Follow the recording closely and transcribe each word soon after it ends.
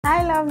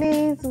Hi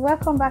lovelies,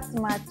 welcome back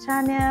to my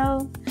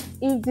channel.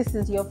 If this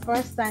is your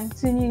first time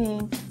tuning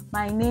in,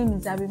 my name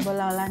is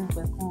Abimbola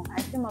Olanikwekun.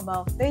 I film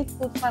about faith,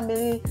 food,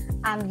 family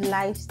and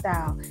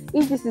lifestyle.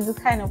 If this is the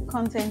kind of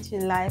content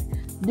you like,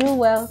 do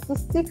well to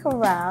stick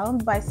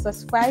around by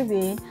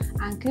subscribing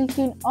and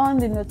clicking on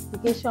the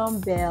notification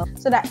bell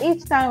so that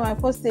each time I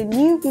post a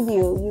new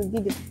video, you'll be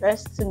the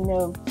first to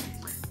know.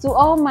 To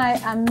all my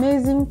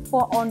amazing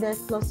 400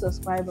 plus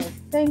subscribers,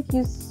 thank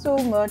you so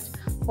much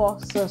for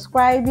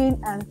subscribing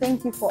and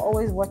thank you for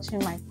always watching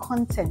my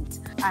content.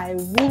 I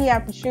really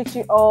appreciate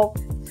you all.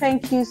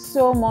 Thank you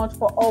so much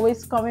for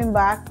always coming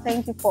back.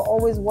 Thank you for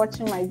always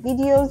watching my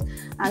videos,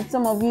 and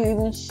some of you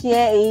even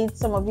share it,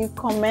 some of you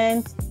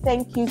comment.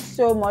 Thank you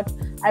so much.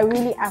 I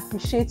really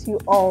appreciate you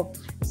all.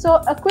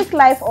 So a quick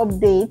life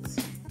update.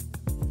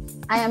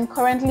 I am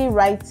currently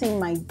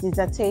writing my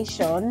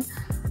dissertation,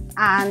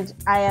 and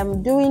I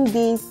am doing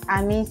this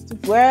amidst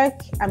work,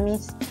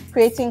 amidst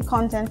creating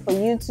content for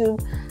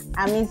YouTube,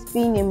 amidst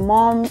being a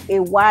mom, a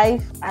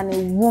wife, and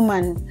a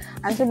woman.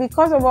 And so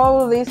because of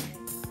all these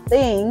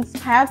things,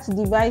 I have to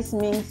devise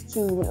means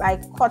to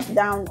cut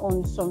down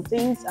on some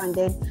things and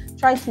then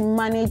try to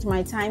manage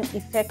my time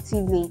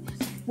effectively.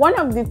 One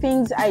of the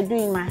things I do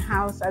in my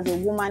house as a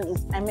woman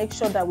is I make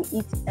sure that we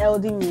eat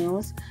healthy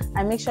meals.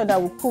 I make sure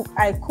that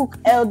I cook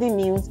healthy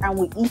meals and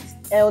we eat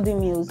healthy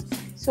meals.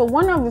 So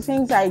one of the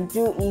things I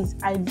do is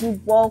I do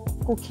bulk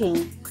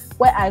cooking,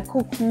 where I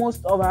cook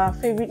most of our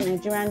favorite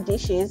Nigerian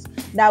dishes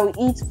that we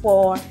eat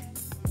for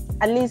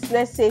at least,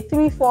 let's say,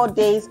 3-4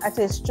 days at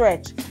a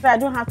stretch, so I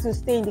don't have to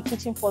stay in the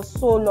kitchen for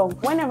so long.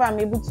 Whenever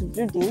I'm able to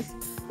do this,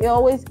 it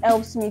always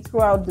helps me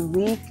throughout the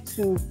week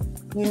to,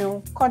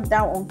 cut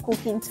down on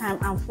cooking time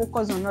and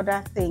focus on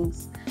other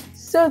things.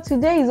 So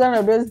today is one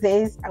of those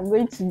days I'm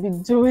going to be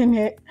doing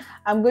it.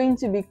 I'm going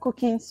to be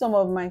cooking some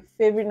of my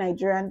favorite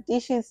Nigerian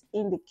dishes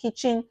in the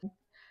kitchen.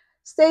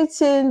 Stay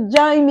tuned,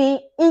 join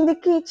me in the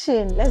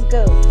kitchen. Let's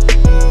go.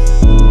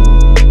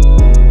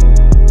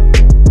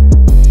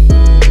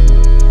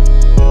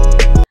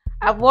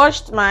 I've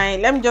washed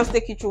let me just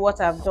take you through what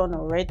I've done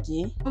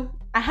already.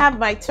 I have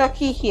my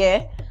turkey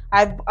here.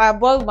 I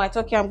boiled my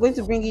turkey. I'm going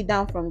to bring it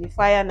down from the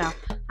fire now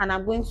and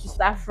I'm going to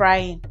start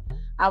frying.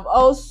 I'm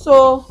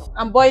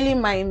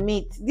boiling my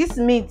meat. This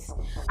meat,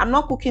 I'm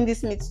not cooking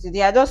this meat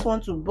today. I just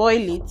want to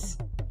boil it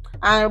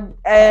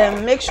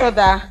and make sure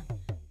that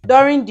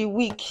during the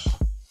week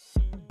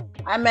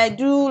I might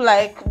do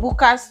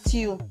buka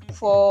stew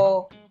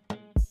for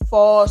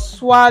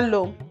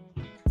swallow.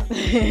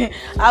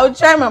 I'll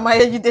try my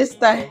marriage this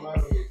time.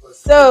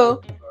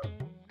 So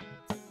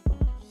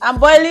I'm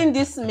boiling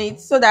this meat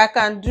so that I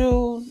can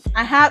do.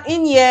 I have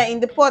in here in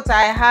the pot.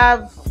 I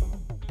have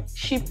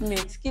sheep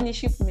meat, skinny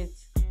sheep meat.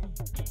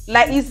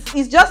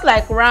 It's just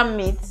like ram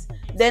meat.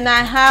 Then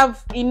I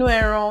have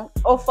inueron,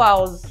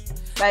 offals,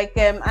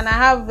 and I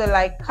have the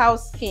cow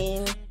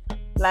skin,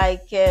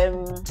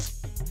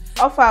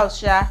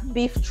 offals,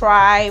 beef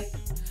tripe,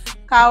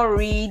 cow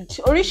rib,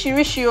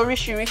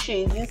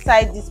 orishi is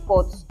inside this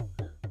pot.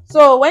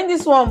 So when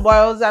this one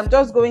boils, I'm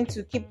just going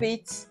to keep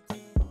it.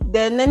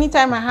 Then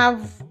anytime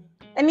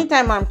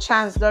I'm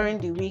chance during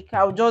the week,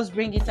 I'll just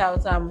bring it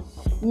out and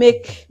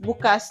make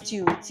buka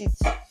stew with it,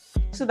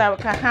 so that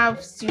we can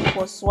have stew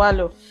for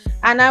swallow.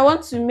 And I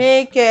want to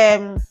make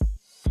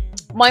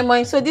moi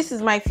moi. So this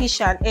is my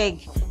fish and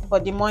egg for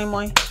the moi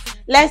moi.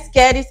 Let's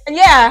get it.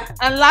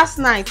 And last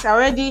night I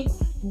already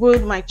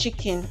grilled my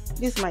chicken.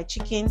 This is my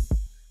chicken.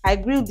 I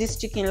grilled this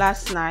chicken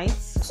last night.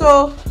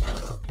 So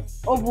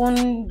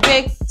oven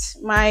baked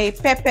my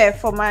pepper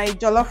for my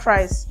jollof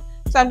rice.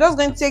 So I'm just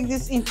going to take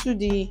this into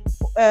the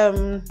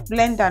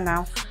blender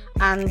now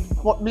and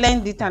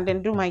blend it and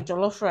then do my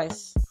jollof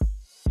rice.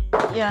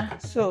 Yeah,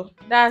 so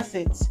that's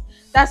it.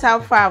 That's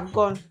how far I've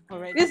gone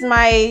already. This is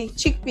my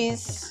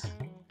chickpeas.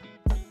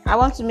 I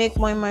want to make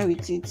moi moi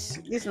with it. This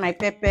is my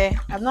pepper.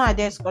 I've not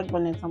added scotch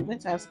bonnet. I'm going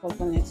to add scotch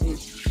bonnet to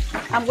it.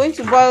 I'm going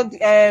to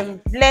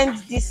blend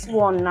this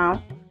one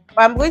now,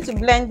 but I'm going to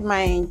blend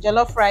my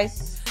jollof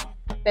rice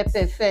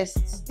pepper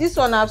first. This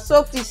one I've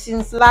soaked it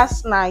since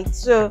last night.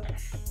 So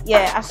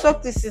yeah, I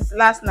soaked it since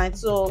last night,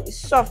 so it's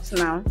soft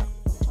now.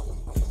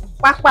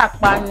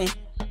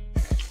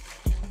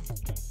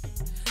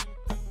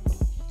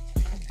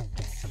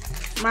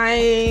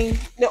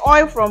 The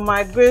oil from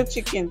my grilled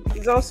chicken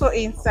is also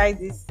inside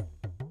this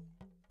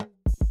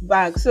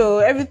bag, so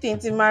everything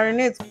to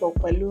marinate for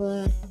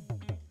balloon.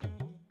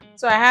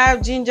 So I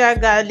have ginger,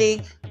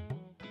 garlic,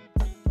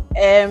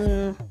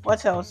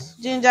 what else?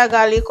 Ginger,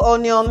 garlic,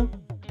 onion,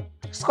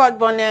 scotch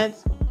bonnet,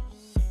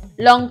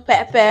 long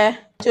pepper,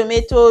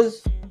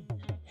 tomatoes,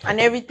 and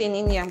everything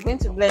in here. I'm going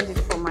to blend it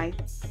for my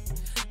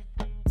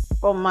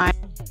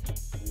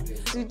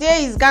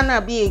today is gonna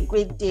be a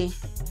great day.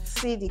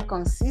 See the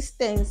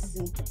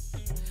consistency.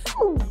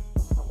 Ooh.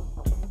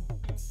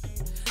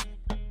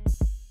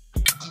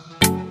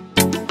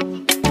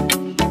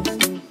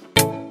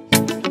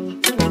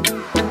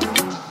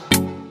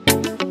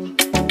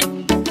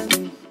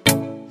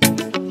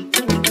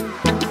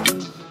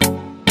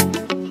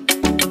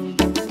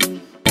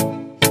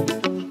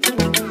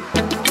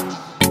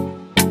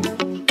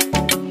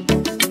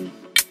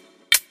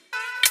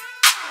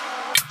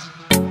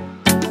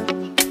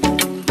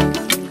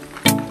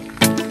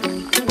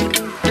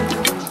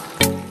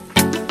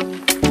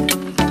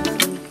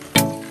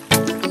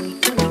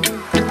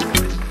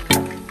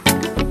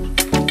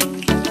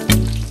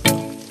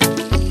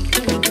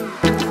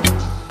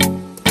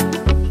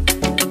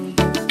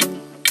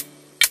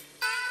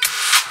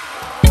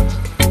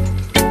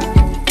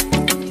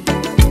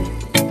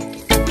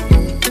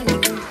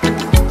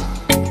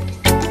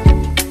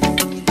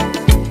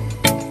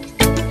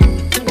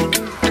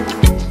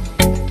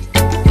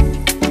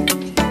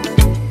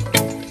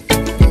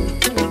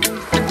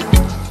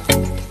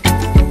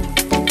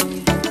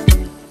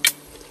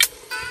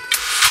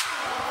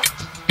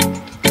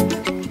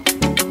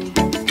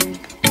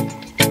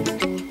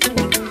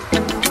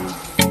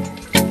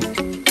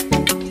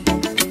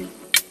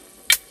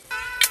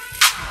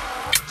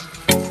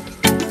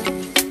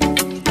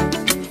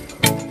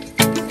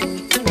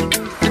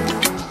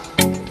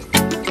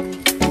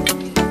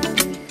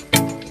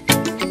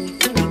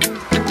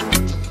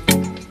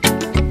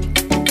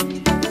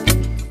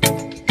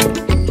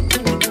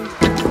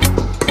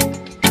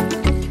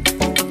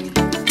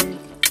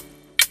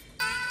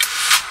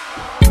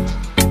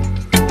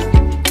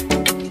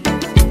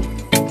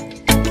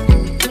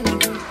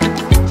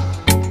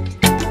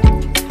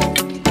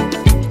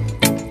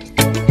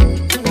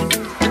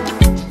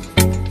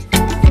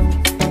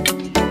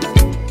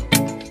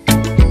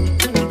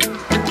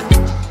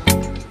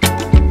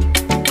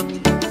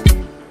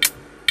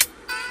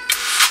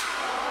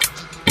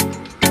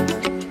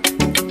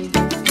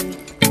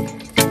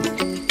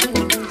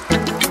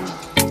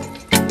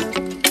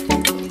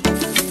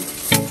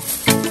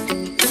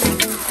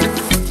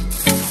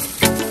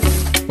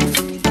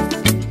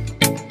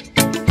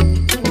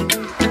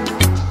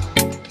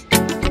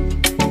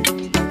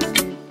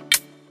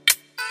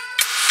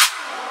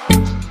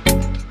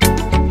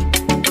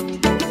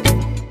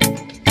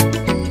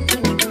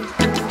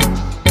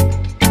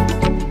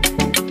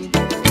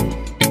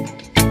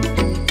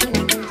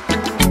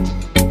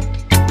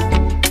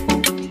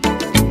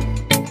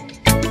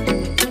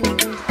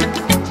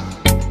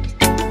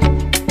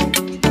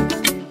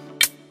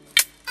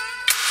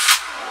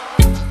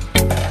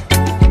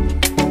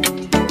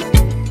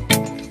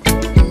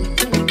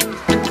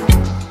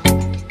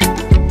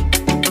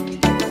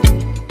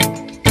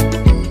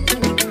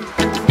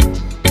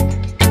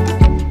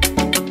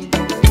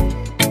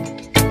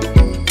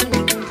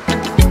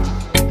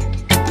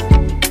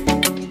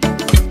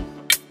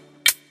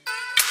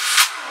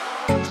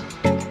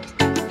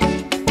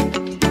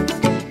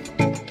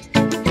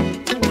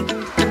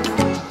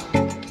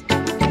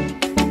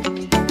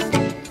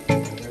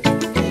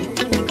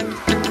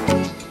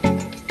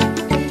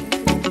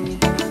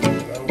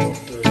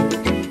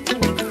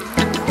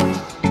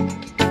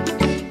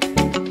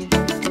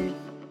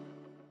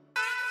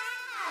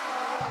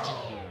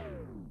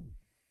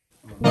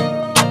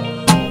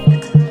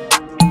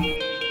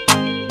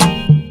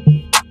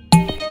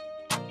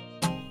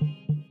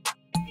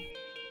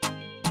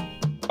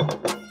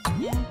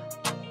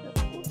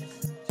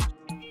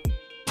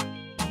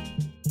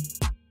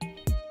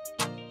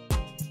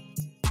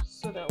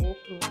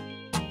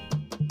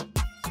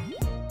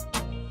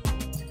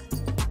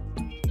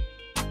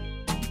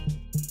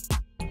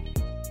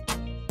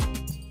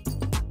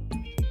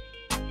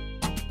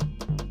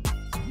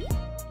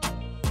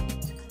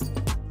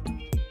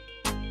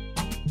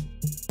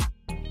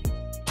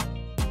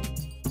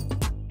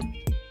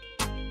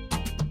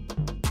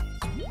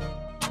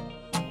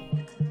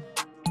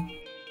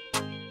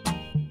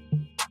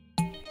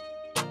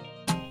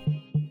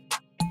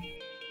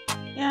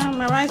 Yeah,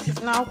 my rice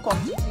is now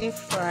completely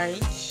fried.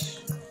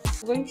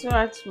 I'm going to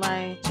add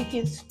my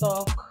chicken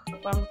stock,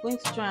 but I'm going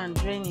to try and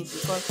drain it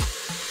because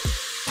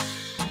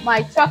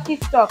my turkey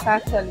stock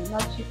actually,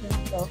 not chicken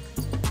stock.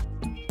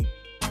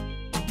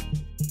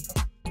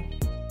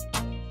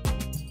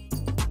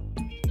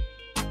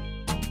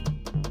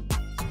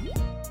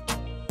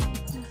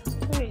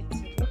 Wait,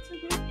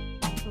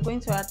 I'm going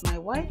to add my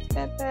white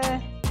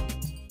pepper.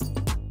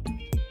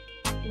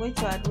 I'm going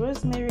to add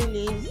rosemary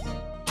leaves.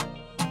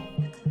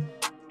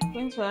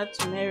 I'm going to add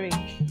turmeric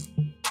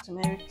to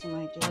my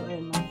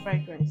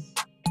fried rice.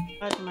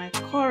 Add my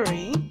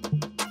curry.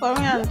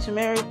 Curry and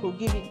turmeric will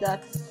give it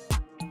that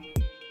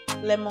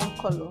lemon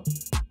color,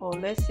 or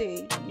let's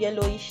say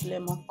yellowish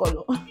lemon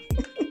color. So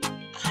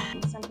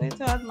I'm going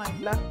to add my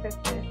black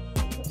pepper.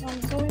 So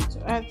I'm going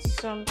to add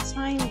some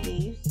thyme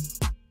leaves.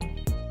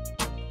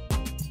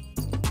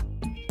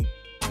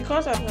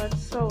 Because I've add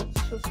salt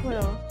as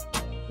well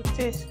to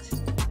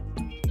taste.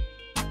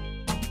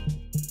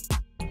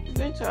 I'm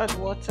going to add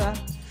water.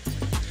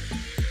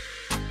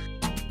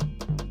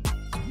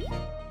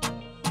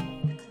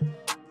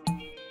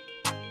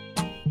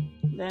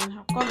 Then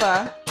I'll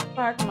cover,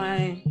 add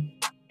my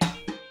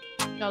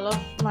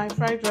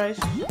fried rice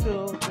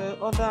to the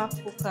other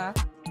cooker,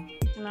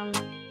 and I'm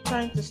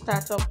trying to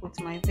start up with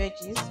my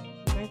veggies.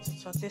 I'm going to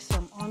saute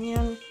some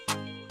onion.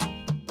 I'm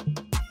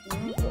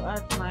going to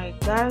add my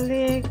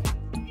garlic,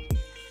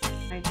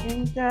 my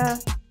ginger.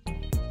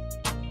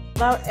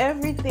 Allow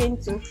everything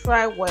to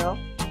fry well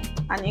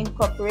and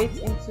incorporate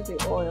into the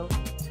oil.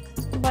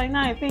 So by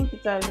now I think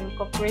it has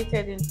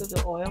incorporated into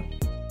the oil.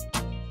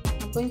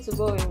 I'm going to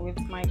go in with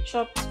my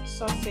chopped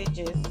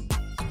sausages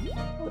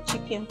or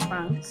chicken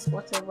franks,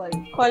 whatever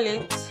you call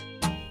it.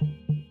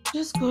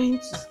 Just going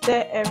to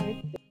stir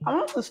everything. I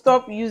want to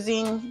stop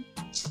using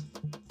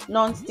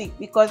non-stick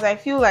because I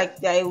feel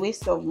like they're a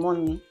waste of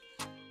money.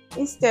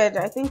 Instead,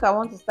 I think I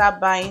want to start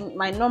buying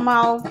my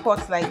normal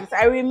pots like this.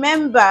 I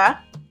remember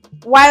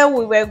while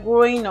we were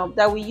growing up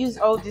that we use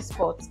all these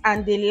pots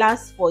and they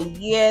last for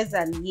years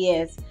and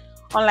years.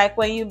 Unlike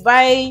when you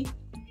buy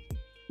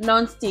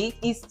non-stick,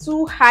 it's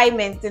too high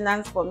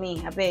maintenance for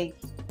me. I beg.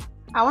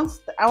 I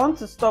want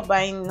to stop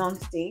buying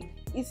non-stick.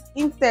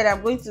 Instead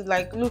I'm going to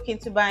like look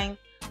into buying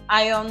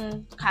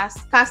iron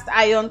cast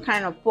iron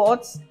kind of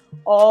pots,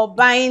 or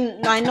buying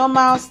my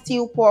normal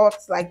steel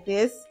pots like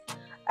this,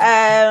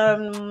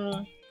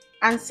 and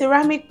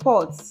ceramic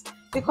pots,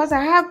 because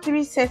I have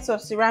 3 sets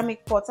of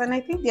ceramic pots and I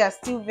think they are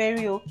still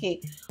very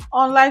okay.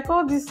 Unlike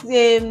all this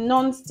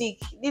non-stick,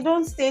 they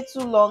don't stay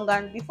too long,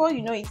 and before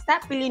you know it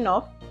start peeling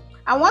off,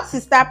 and once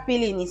it start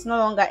peeling it's no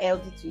longer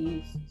healthy to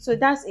use. So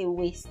that's a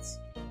waste.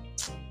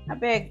 I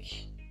beg.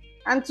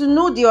 And to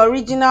know the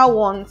original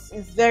ones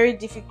is very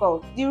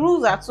difficult. The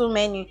rules are too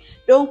many.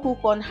 Don't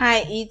cook on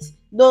high heat,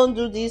 don't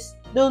do this,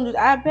 don't do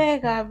that.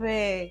 I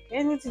beg.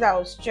 Anything that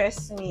will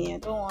stress me, I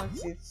don't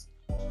want it.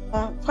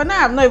 For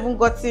now I've not even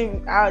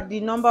gotten the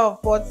number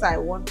of pots I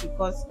want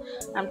because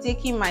I'm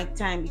taking my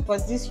time,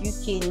 because this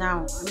UK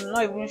now I'm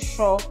not even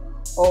sure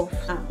of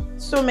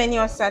so many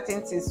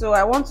uncertainties. So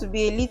I want to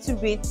be a little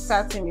bit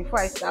certain before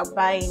I start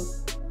buying,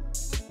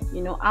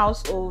 you know,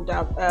 household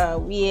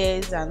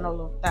wares and all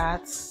of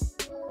that.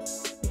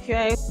 If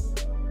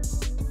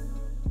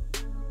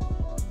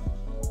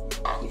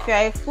you're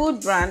a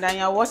food brand and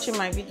you're watching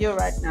my video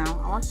right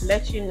now, I want to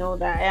let you know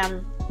that I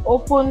am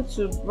open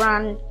to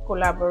brand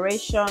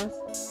collaborations,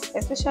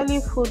 especially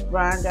food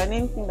brand, and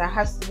anything that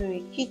has to do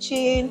with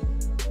kitchen,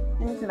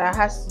 anything that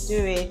has to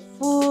do with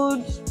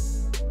food,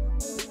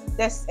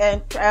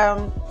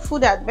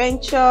 food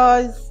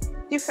adventures,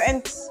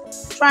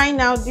 trying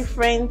out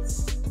different,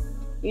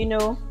 you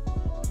know,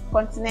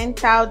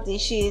 continental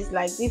dishes,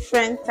 like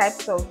different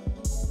types of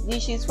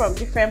dishes from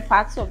different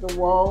parts of the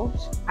world.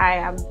 I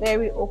am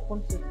very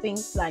open to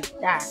things like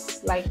that.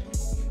 Like,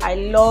 I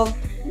love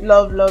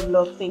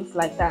things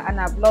like that,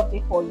 and I've loved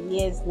it for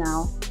years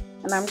now,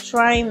 and I'm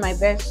trying my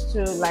best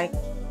to like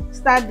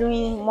start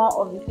doing more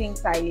of the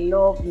things I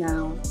love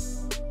now.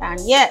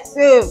 And yeah,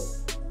 so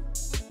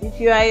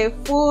if you are a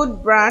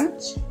food brand,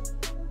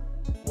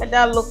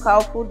 whether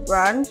local food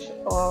brand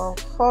or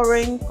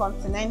foreign,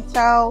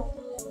 continental,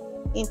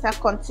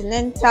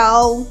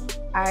 intercontinental,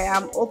 I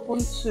am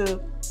open to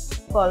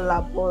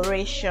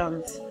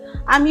collaborations.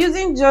 I'm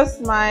using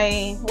just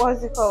my,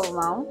 what's it called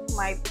now,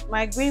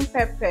 my green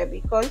pepper,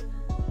 because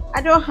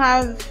I don't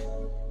have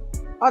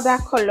other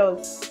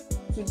colors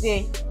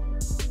today.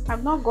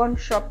 I've not gone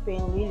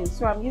shopping really,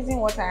 so I'm using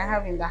what I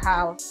have in the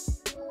house,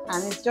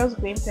 and it's just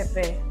green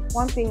pepper.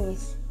 One thing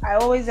is, I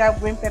always have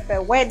green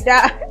pepper,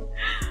 whether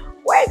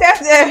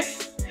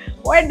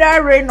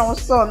rain or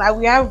sun, I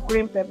will have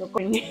green pepper.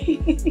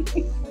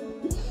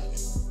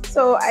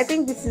 So I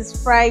think this is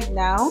fried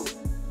now.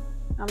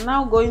 I'm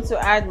now going to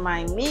add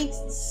my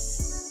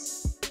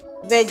mixed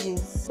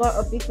veggies. Got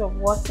a bit of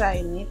water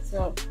in it,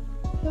 so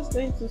I'm just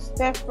going to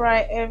stir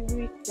fry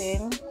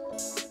everything.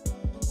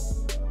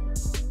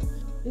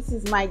 This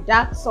is my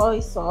dark soy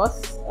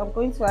sauce. I'm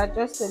going to add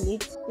just a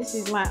little. This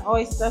is my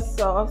oyster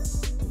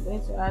sauce. I'm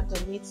going to add a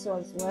little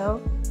as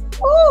well.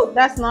 Oh,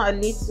 that's not a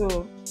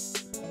little.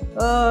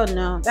 Oh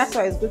no, that's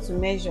why it's good to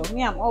measure.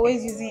 Me, I'm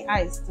always using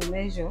eyes to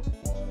measure.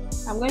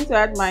 I'm going to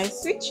add my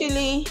sweet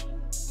chili.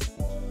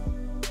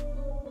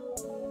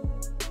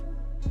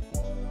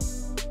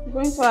 I'm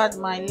going to add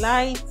my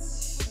light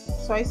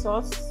soy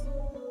sauce.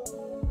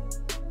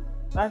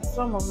 Add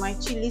some of my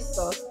chili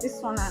sauce.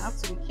 This one I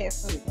have to be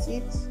careful with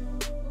it.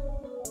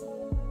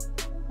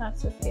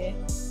 That's okay.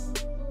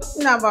 The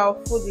thing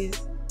about food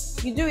is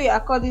you do it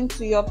according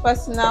to your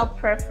personal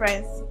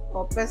preference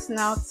or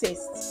personal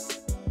taste.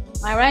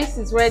 My rice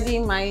is ready,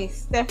 my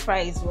stir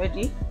fry is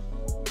ready.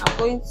 I'm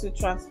going to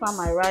transfer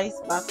my rice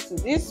back to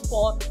this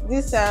pot,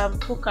 this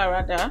cooker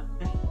rather.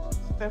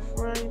 Stir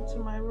fry into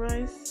my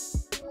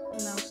rice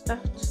and I'll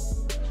start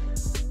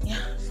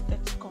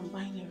to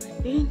combine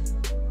everything.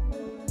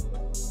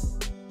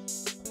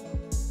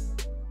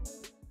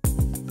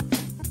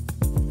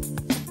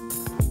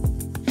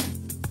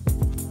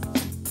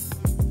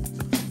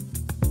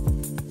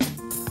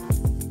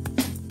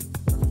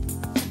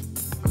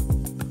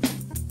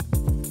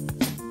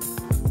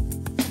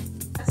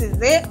 Is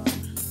it.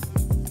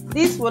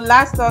 This will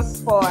last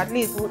us for at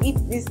least, we'll eat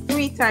this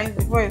 3 times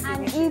before we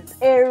finish. And it's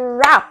a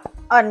wrap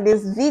on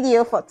this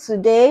video for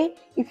today.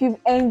 If you've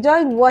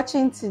enjoyed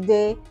watching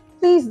today,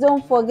 please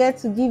don't forget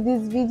to give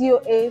this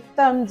video a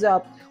thumbs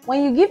up.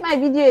 When you give my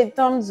video a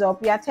thumbs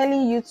up, you are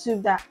telling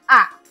YouTube that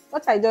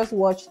what I just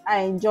watched, I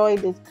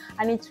enjoyed it,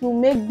 and it will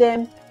make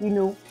them,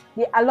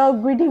 the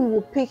algorithm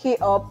will pick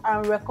it up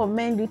and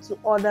recommend it to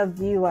other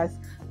viewers.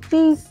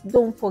 Please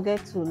don't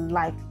forget to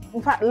like.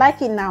 In fact,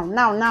 like it now.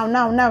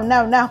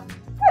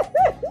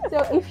 So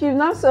if you've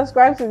not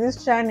subscribed to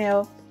this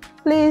channel,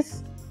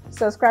 please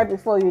subscribe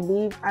before you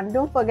leave, and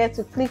don't forget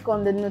to click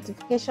on the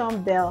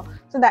notification bell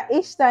so that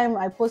each time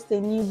I post a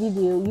new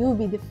video, you'll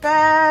be the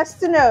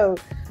first to know.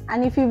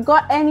 And if you've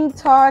got any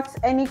thoughts,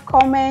 any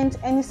comment,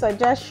 any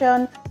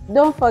suggestion,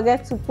 don't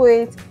forget to put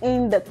it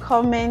in the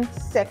comment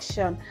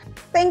section.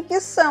 Thank you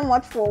so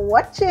much for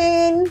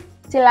watching.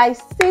 Till I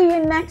see you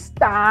next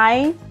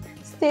time,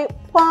 stay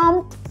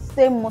pumped,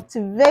 stay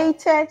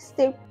motivated,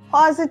 stay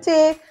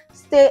positive,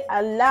 stay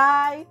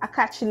alive. I'll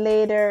catch you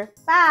later.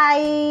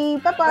 Bye.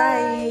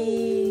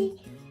 Bye-bye.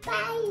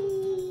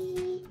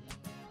 Bye.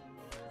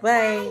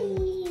 Bye.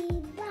 Bye.